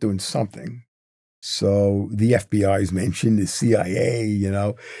get caught doing something. So the FBI is mentioned, the CIA, you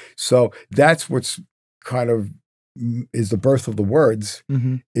know. So that's what's kind of is the birth of the words,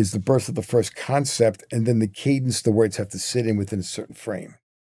 is the birth of the first concept, and then the cadence the words have to sit in within a certain frame.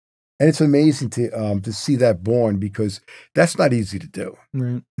 And it's amazing to see that born, because that's not easy to do.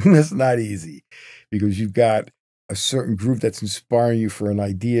 Right. That's not easy, because you've got a certain group that's inspiring you for an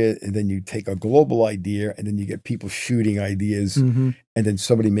idea, and then you take a global idea, and then you get people shooting ideas, and then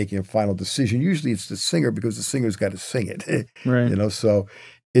somebody making a final decision. Usually it's the singer, because the singer's got to sing it. Right. You know, so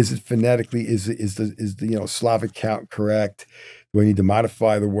is it phonetically, is the you know, Slavic count correct? Do I need to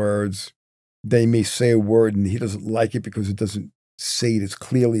modify the words? They may say a word and he doesn't like it because it doesn't say it as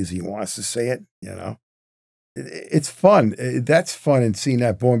clearly as he wants to say it, you know. It's fun. That's fun in seeing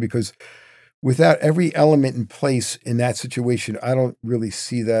that born, because without every element in place in that situation, I don't really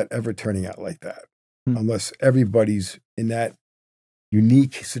see that ever turning out like that, unless everybody's in that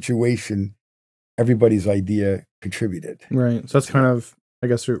unique situation, everybody's idea contributed. Right. So that's kind of, I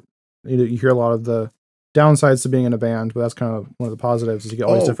guess, you hear a lot of the downsides to being in a band, but that's kind of one of the positives, is you get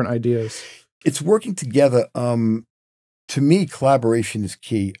all these different ideas. It's working together. To me, collaboration is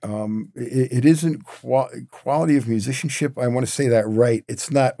key. It isn't quality of musicianship. I want to say that right.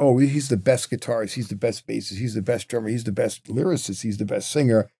 It's not, oh, he's the best guitarist, he's the best bassist, he's the best drummer, he's the best lyricist, he's the best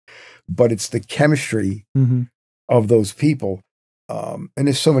singer. But it's the chemistry of those people. And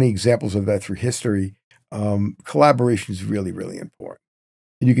there's so many examples of that through history. Collaboration is really, really important.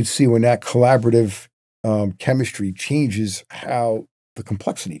 And you can see when that collaborative chemistry changes, how the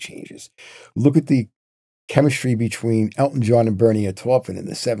complexity changes. Look at the chemistry between Elton John and Bernie Taupin in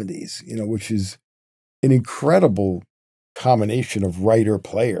the 70s, you know, which is an incredible combination of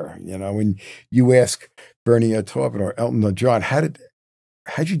writer-player. You know, when you ask Bernie Taupin or Elton John, how'd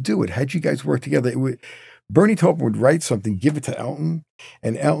you do it? How'd you guys work together? Bernie Taupin would write something, give it to Elton,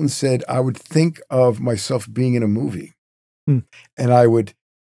 and Elton said, I would think of myself being in a movie. Hmm. And I would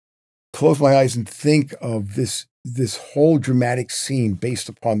close my eyes and think of this whole dramatic scene based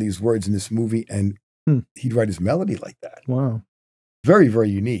upon these words in this movie, and he'd write his melody like that. Wow. Very, very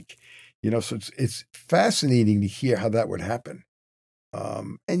unique. So it's fascinating to hear how that would happen.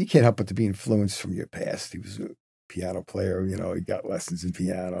 And you can't help but to be influenced from your past. He was a piano player, he got lessons in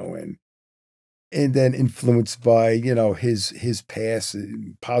piano, and then influenced by, his past,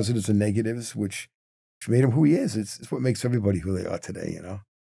 positives and negatives, which made him who he is. It's what makes everybody who they are today,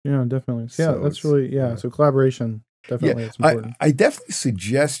 Yeah, definitely. So Yeah, that's really, so collaboration, definitely, it's important. I definitely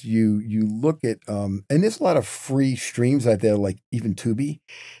suggest you look at, and there's a lot of free streams out there, like even Tubi,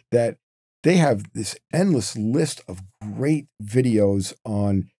 that they have this endless list of great videos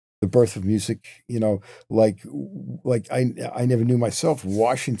on the birth of music. Like I never knew myself,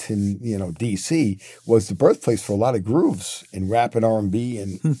 Washington, D.C. was the birthplace for a lot of grooves and rap and R&B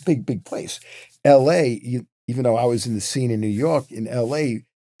and big place. L.A., even though I was in the scene in New York, in L.A.,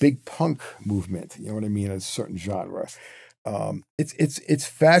 big punk movement, you know what I mean, a certain genre. It's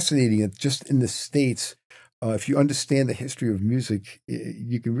fascinating that just in the States, if you understand the history of music,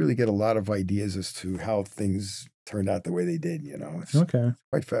 you can really get a lot of ideas as to how things turned out the way they did. It's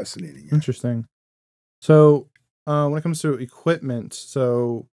quite fascinating. Yeah. Interesting. So when it comes to equipment,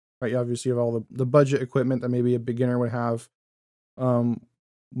 so right, obviously you have all the budget equipment that maybe a beginner would have. When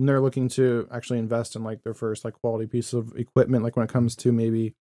they're looking to actually invest in like their first like quality piece of equipment, like when it comes to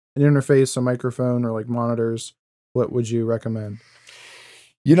maybe an interface, a microphone, or like monitors, what would you recommend?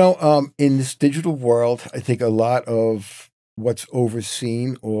 In this digital world, I think a lot of what's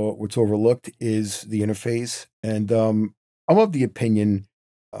overseen or what's overlooked is the interface. And I'm of the opinion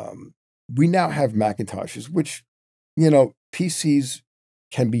we now have Macintoshes, which, PCs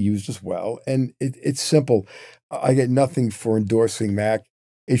can be used as well. And it's simple. I get nothing for endorsing Mac.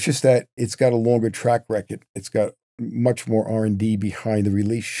 It's just that it's got a longer track record. It's got much more R&D behind the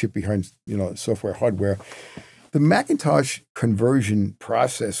relationship behind, software, hardware. The Macintosh conversion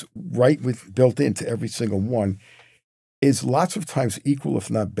process, built into every single one, is lots of times equal,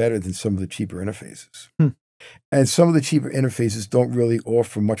 if not better, than some of the cheaper interfaces. And some of the cheaper interfaces don't really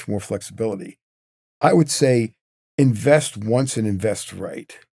offer much more flexibility. I would say invest once and invest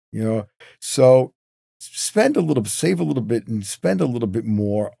right. So save a little bit and spend a little bit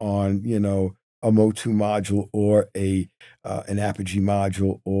more on, a Motu module or an Apogee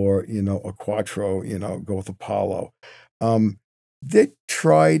module or, a Quattro, go with Apollo. They're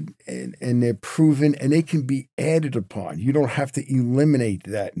tried and they're proven and they can be added upon. You don't have to eliminate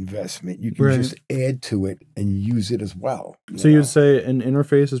that investment. You can just add to it and use it as well. So you'd say an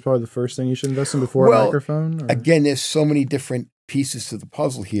interface is probably the first thing you should invest in before a microphone? Or? Again, there's so many different pieces to the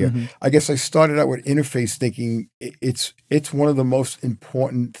puzzle here. I guess I started out with interface thinking it's one of the most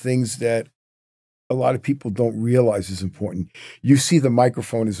important things that a lot of people don't realize is important. You see the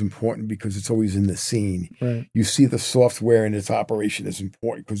microphone is important because it's always in the scene. Right. You see the software and its operation is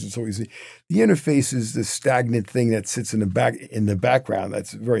important because it's always the interface is the stagnant thing that sits in the background.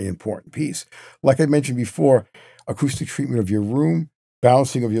 That's a very important piece. Like I mentioned before, acoustic treatment of your room,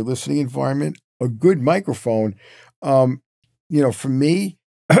 balancing of your listening environment, a good microphone. For me,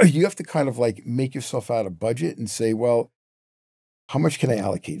 you have to kind of like make yourself out a budget and say, well, how much can I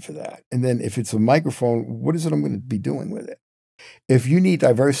allocate for that? And then if it's a microphone, what is it I'm going to be doing with it? If you need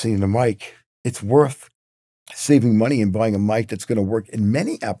diversity in the mic, it's worth saving money and buying a mic that's going to work in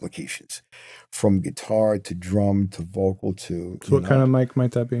many applications, from guitar to drum to vocal to... So what kind of mic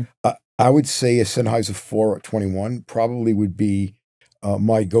might that be? I would say a Sennheiser 421 probably would be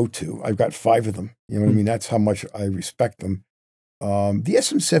my go-to. I've got 5 of them. You know what I mean? That's how much I respect them. The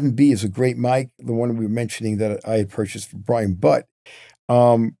SM7B is a great mic, the one we were mentioning that I had purchased for Brian, but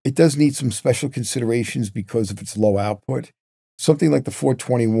it does need some special considerations because of its low output. Something like the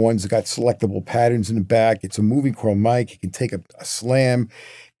 421's got selectable patterns in the back. It's a moving coil mic. It can take a slam.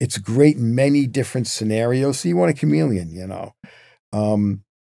 It's great in many different scenarios. So you want a chameleon, What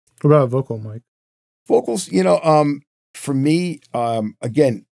about a vocal mic? Vocals, for me,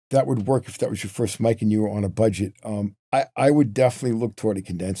 again, that would work if that was your first mic and you were on a budget. I would definitely look toward a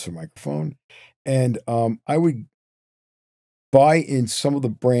condenser microphone, and I would buy in some of the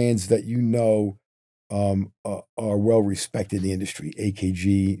brands that are well respected in the industry.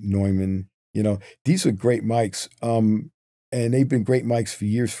 AKG, Neumann, these are great mics, and they've been great mics for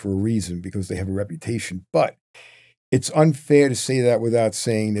years for a reason because they have a reputation. But it's unfair to say that without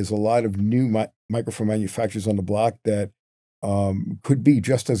saying there's a lot of new microphone manufacturers on the block that could be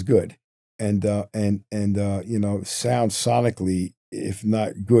just as good and sound sonically if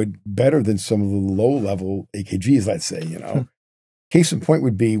not good, better than some of the low-level AKGs, let's say, you know. Case in point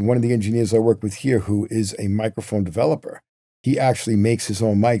would be one of the engineers I work with here who is a microphone developer. He actually makes his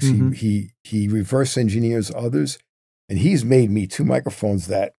own mics. Mhm. He reverse engineers others, and he's made me 2 microphones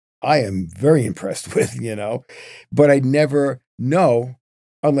that I am very impressed with, you know. But I'd never know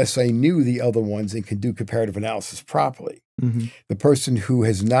unless I knew the other ones and can do comparative analysis properly. Mhm. The person who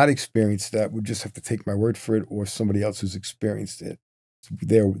has not experienced that would just have to take my word for it, or somebody else who's experienced it.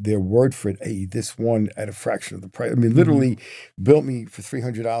 Their word for it. Hey, this one at a fraction of the price. I mean, literally built me for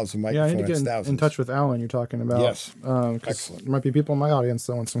 $300 a microphone. Yeah, I need to get in thousands. touch with Alan. You're talking about. Yes, 'Cause excellent. there might be people in my audience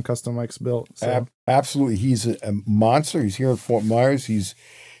that want some custom mics built. So. Absolutely, he's a monster. He's here in Fort Myers. He's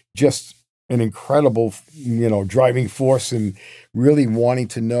just an incredible, you know, driving force and really wanting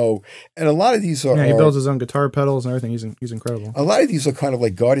to know. And a lot of these are, Yeah, he builds his own guitar pedals and everything. He's incredible. A lot of these are kind of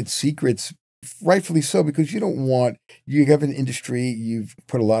like guarded secrets, rightfully so, because you don't want, you have an industry, you've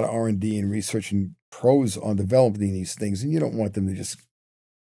put a lot of R&D and research and pros on developing these things, and you don't want them to just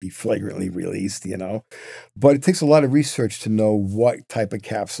be flagrantly released, you know. But it takes a lot of research to know what type of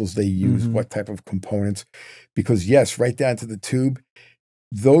capsules they use, what type of components, because yes, right down to the tube,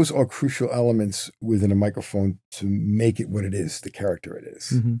 those are crucial elements within a microphone to make it what it is, the character it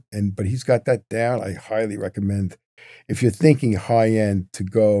is. But he's got that down. I highly recommend, if you're thinking high end, to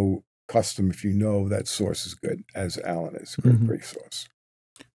go custom if you know that source is good, as Alan is. Great source.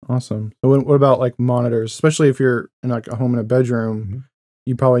 Awesome. So what about like monitors, especially if you're in like a home in a bedroom?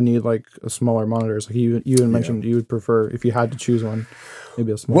 You probably need like a smaller monitors. Like you had mentioned, you would prefer, if you had to choose one,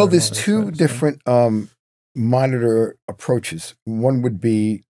 maybe a smaller. Well, there's two different monitor approaches. One would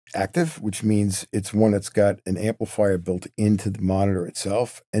be active, which means it's one that's got an amplifier built into the monitor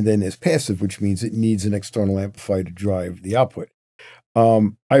itself. And then there's passive, which means it needs an external amplifier to drive the output.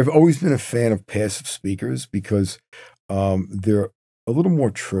 I've always been a fan of passive speakers because they're a little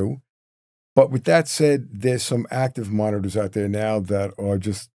more true. But with that said, there's some active monitors out there now that are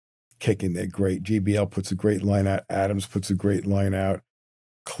just kicking. They're great. JBL puts a great line out. Adams puts a great line out.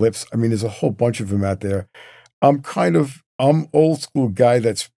 Clips. I mean, there's a whole bunch of them out there. I'm old school guy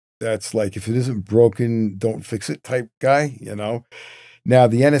that's like, if it isn't broken, don't fix it type guy, you know. Now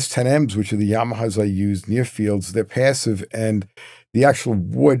the NS10Ms, which are the Yamahas I use near fields, they're passive, and the actual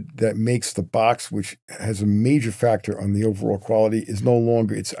wood that makes the box, which has a major factor on the overall quality, is no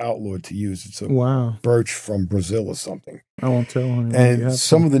longer, it's outlawed to use. It's a birch from Brazil or something. I won't tell anyone. And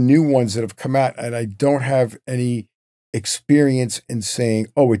some of the new ones that have come out, and I don't have any experience in saying,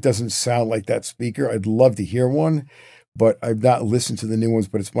 oh, it doesn't sound like that speaker. I'd love to hear one, but I've not listened to the new ones.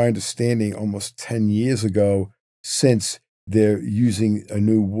 But it's my understanding almost 10 years ago, since they're using a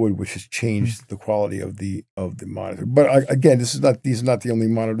new wood, which has changed the quality of the monitor. But again, these are not the only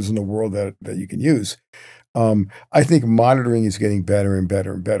monitors in the world that you can use. I think monitoring is getting better and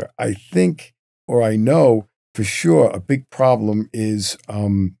better and better. I think, or I know for sure, a big problem is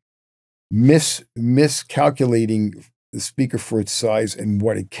miscalculating the speaker for its size and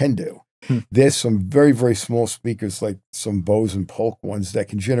what it can do. There's some very, very small speakers, like some Bose and Polk ones, that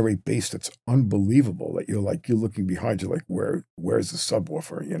can generate bass that's unbelievable. That you're looking behind you, like, where's the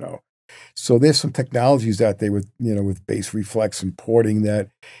subwoofer, you know? So there's some technologies out there with bass reflex and porting that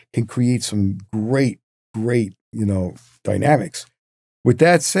can create some great, dynamics. With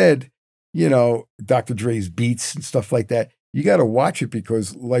that said, Dr. Dre's beats and stuff like that, you got to watch it,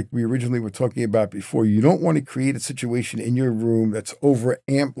 because like we originally were talking about before, you don't want to create a situation in your room that's over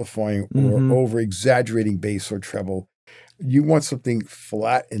amplifying or over exaggerating bass or treble. You want something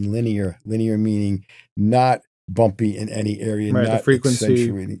flat and linear meaning not bumpy in any area, right, not the frequency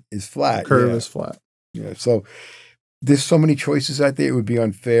accentuating, is flat. The curve is flat. Yeah. So there's so many choices out there, it would be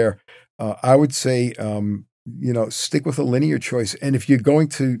unfair. I would say, stick with a linear choice. And if you're going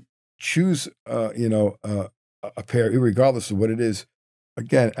to choose, a pair, regardless of what it is,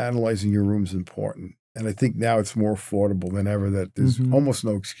 again, analyzing your room is important. And I think now it's more affordable than ever, that there's almost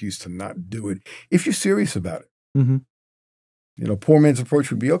no excuse to not do it if you're serious about it. Poor man's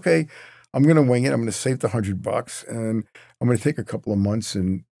approach would be, okay, I'm going to wing it. I'm going to save the $100 and I'm going to take a couple of months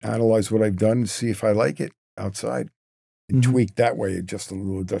and analyze what I've done and see if I like it outside, and tweak that way, just a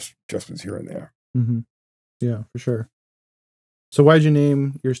little adjustments here and there. Yeah, for sure. So why'd you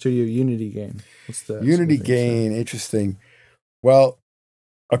name your studio Unity Gain? What's the Unity Gain? Interesting. Well,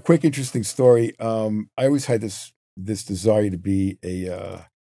 a quick interesting story. I always had this desire to be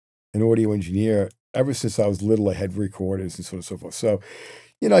an audio engineer. Ever since I was little, I had recorders and so on and so forth. So,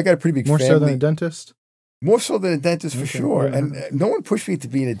 I got a pretty big family. More so than a dentist? More so than a dentist, for sure. Yeah. And no one pushed me to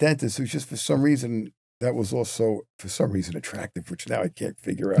being a dentist. It was just, for some reason, that was also, for some reason, attractive, which now I can't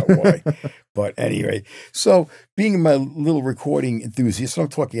figure out why. But anyway, so being my little recording enthusiast, so I'm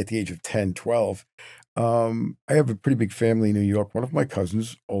talking at the age of 10, 12, I have a pretty big family in New York. One of my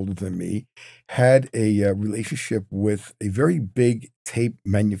cousins, older than me, had a relationship with a very big tape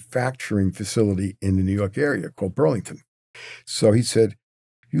manufacturing facility in the New York area called Burlington. So he said,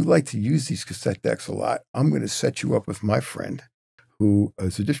 you like to use these cassette decks a lot. I'm going to set you up with my friend who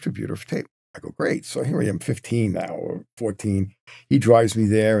is a distributor of tape. I go, great. So here I am, 15 now or 14. He drives me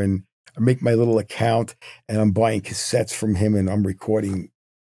there and I make my little account and I'm buying cassettes from him and I'm recording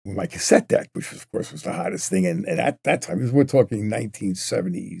with my cassette deck, which of course was the hottest thing. And at that time, we're talking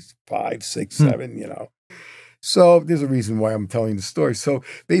 1975, 6, 7, you know. So there's a reason why I'm telling the story. So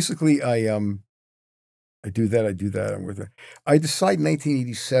basically I do that. I'm with it. I decide in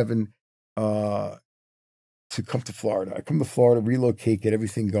 1987 to come to Florida. I come to Florida, relocate, get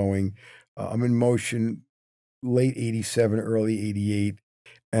everything going. I'm in motion late 87, early 88.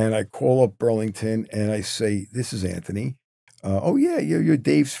 And I call up Burlington and I say, this is Anthony. Oh, yeah, you're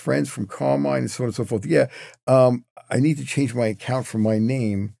Dave's friends from Carmine and so on and so forth. Yeah, I need to change my account from my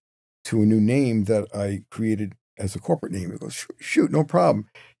name to a new name that I created as a corporate name. He goes, shoot, no problem.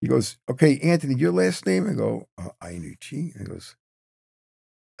 He goes, okay, Anthony, your last name? I go, Iannucci. He goes,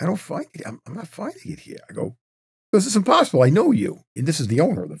 I don't find it. I'm not finding it here. I go, because it's impossible. I know you. And this is the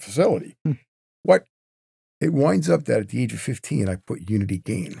owner of the facility. What? It winds up that at the age of 15, I put Unity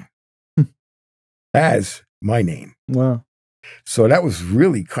Gain as my name. Wow. So that was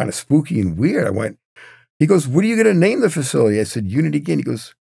really kind of spooky and weird. He goes, what are you going to name the facility? I said, Unity Gain. He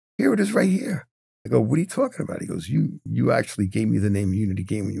goes, here it is right here. I go, what are you talking about? He goes, you actually gave me the name Unity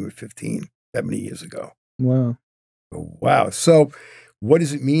Gain when you were 15, that many years ago. Wow. I go, wow. So what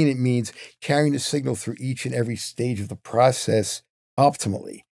does it mean? It means carrying the signal through each and every stage of the process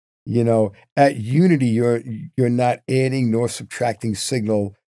optimally. You know, at Unity, you're not adding nor subtracting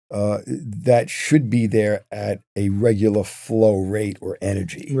signal that should be there at a regular flow rate or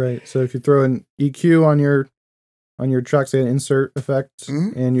energy. Right. So if you throw an EQ on your track, say an insert effect,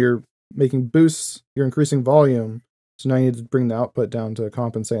 and you're making boosts, you're increasing volume. So now you need to bring the output down to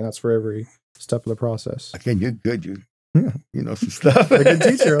compensate, and that's for every step of the process. Again, you're good. You know some stuff. Like a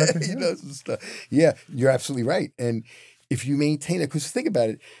teacher. Okay. You know some stuff. Yeah, you're absolutely right. And if you maintain it, because think about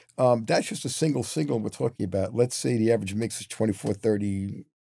it, that's just a single signal we're talking about. Let's say the average mix is 2430.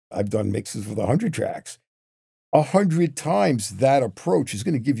 I've done mixes with 100 tracks. 100 times that approach is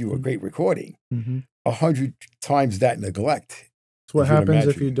going to give you a great recording. 100 times that neglect. So what happens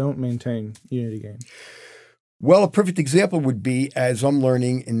if you don't maintain Unity Gain? Well, a perfect example would be, as I'm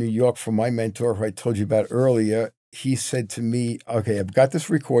learning in New York from my mentor, who I told you about earlier, he said to me, okay, I've got this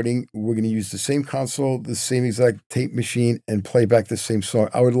recording. We're going to use the same console, the same exact tape machine, and play back the same song.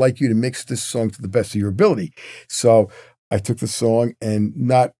 I would like you to mix this song to the best of your ability. So I took the song and,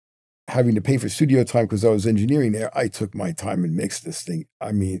 not having to pay for studio time because I was engineering there, I took my time and mixed this thing.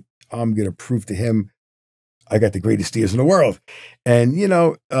 I mean, I'm going to prove to him I got the greatest ears in the world. And, you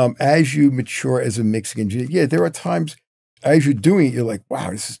know, as you mature as a mixing engineer, yeah, there are times as you're doing it, you're like, wow,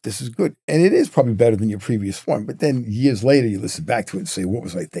 this is good. And it is probably better than your previous one. But then years later, you listen back to it and say, what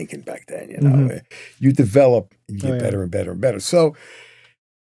was I thinking back then? You know, you develop and you get better and better and better. So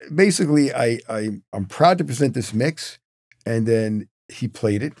basically, I'm proud to present this mix. And then he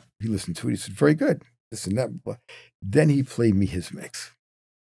played it. He listened to it. He said, very good. This and that. Then he played me his mix.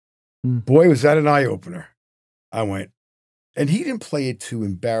 Boy, was that an eye-opener. I went, and he didn't play it to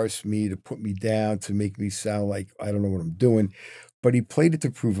embarrass me, to put me down, to make me sound like I don't know what I'm doing, but he played it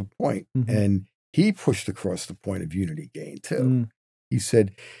to prove a point. And he pushed across the point of Unity Gain too. He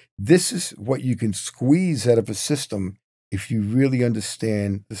said, this is what you can squeeze out of a system if you really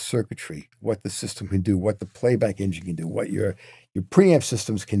understand the circuitry, what the system can do, what the playback engine can do, what your preamp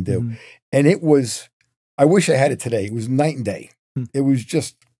systems can do. And it was, I wish I had it today. It was night and day. It was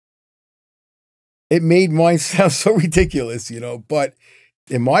just, it made mine sound so ridiculous, you know, but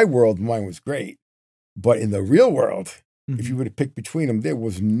in my world, mine was great. But in the real world, if you were to pick between them, there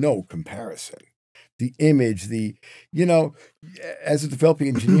was no comparison. The image, you know, as a developing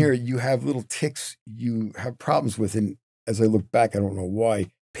engineer, you have little ticks you have problems with. And as I look back, I don't know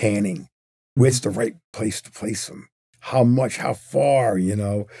why, panning. Where's the right place to place them? How much, how far, you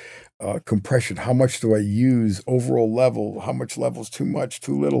know, compression, how much do I use, overall level, how much level is too much,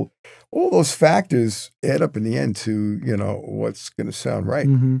 too little. All those factors add up in the end to, you know, what's going to sound right.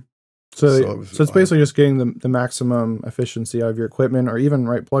 So it's basically just getting the maximum efficiency out of your equipment, or even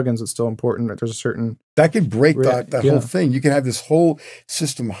right plugins. It's still important that there's a certain... That could break that whole thing. You can have this whole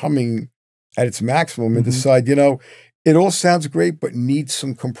system humming at its maximum and decide, you know, it all sounds great, but needs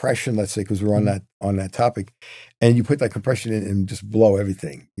some compression, let's say, because we're on that topic. And you put that compression in and just blow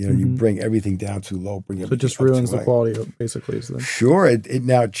everything. You know, you bring everything down too low, bring everything so it just ruins the quality, basically. Is the... Sure, it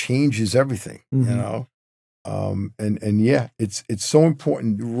now changes everything, you know? And yeah, it's so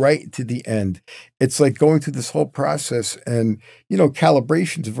important right to the end. It's like going through this whole process, and, you know,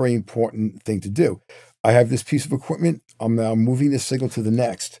 calibration is a very important thing to do. I have this piece of equipment. I'm now moving this signal to the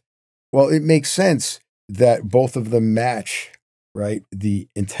next. Well, it makes sense that both of them match, right? The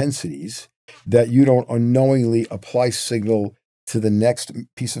intensities, that you don't unknowingly apply signal to the next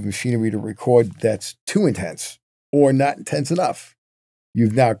piece of machinery to record that's too intense or not intense enough.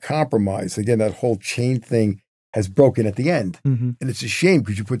 You've now compromised. Again, that whole chain thing has broken at the end. And it's a shame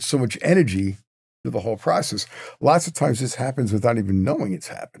because you put so much energy to the whole process. Lots of times this happens without even knowing it's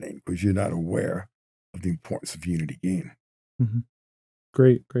happening because you're not aware of the importance of unity gain.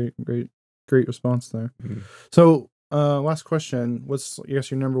 Great response there. So last question, what's, I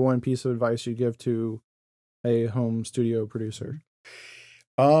guess, your number one piece of advice you give to a home studio producer?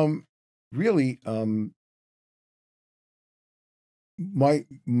 Really, my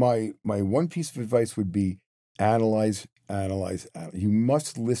one piece of advice would be analyze. You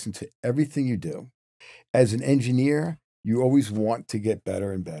must listen to everything you do. As an engineer, you always want to get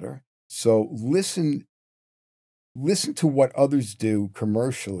better and better. So listen to what others do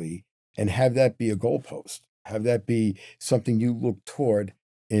commercially and have that be a goalpost. Have that be something you look toward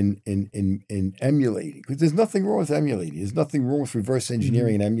in emulating. Because there's nothing wrong with emulating. There's nothing wrong with reverse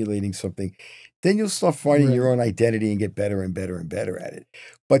engineering and emulating something. Then you'll start finding your own identity and get better and better and better at it.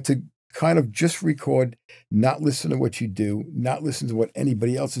 But to kind of just record, not listen to what you do, not listen to what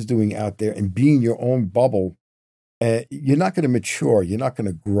anybody else is doing out there, and be in your own bubble, you're not going to mature. You're not going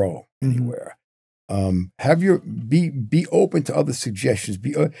to grow anywhere. Be open to other suggestions.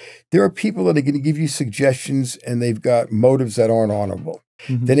 There are people that are going to give you suggestions and they've got motives that aren't honorable.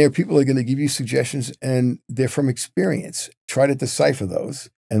 Then there are people that are going to give you suggestions and they're from experience. Try to decipher those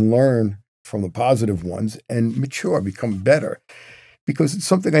and learn from the positive ones and mature, become better. Because it's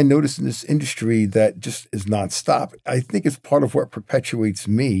something I noticed in this industry that just is nonstop. I think it's part of what perpetuates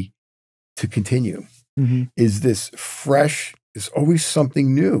me to continue. Is this fresh, there's always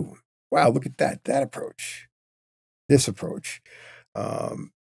something new. Wow, look at that approach, this approach.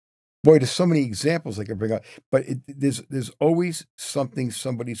 Boy, there's so many examples I can bring up, but there's always something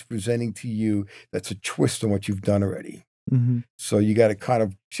somebody's presenting to you that's a twist on what you've done already. So you got to kind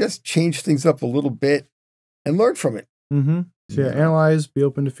of just change things up a little bit and learn from it. So analyze, be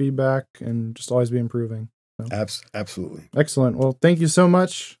open to feedback, and just always be improving. So. Absolutely. Excellent. Well, thank you so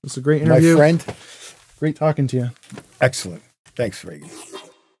much. It's a great interview. My friend. Great talking to you. Excellent. Thanks, Reagan.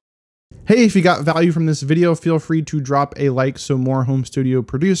 Hey, if you got value from this video, feel free to drop a like so more home studio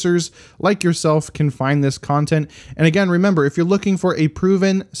producers like yourself can find this content. And again, remember, if you're looking for a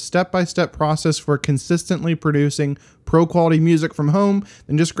proven step-by-step process for consistently producing pro quality music from home,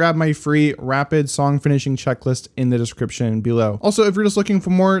 then just grab my free rapid song finishing checklist in the description below. Also, if you're just looking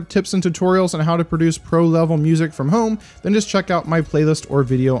for more tips and tutorials on how to produce pro level music from home, then just check out my playlist or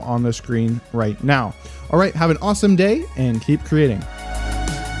video on the screen right now. All right, have an awesome day and keep creating.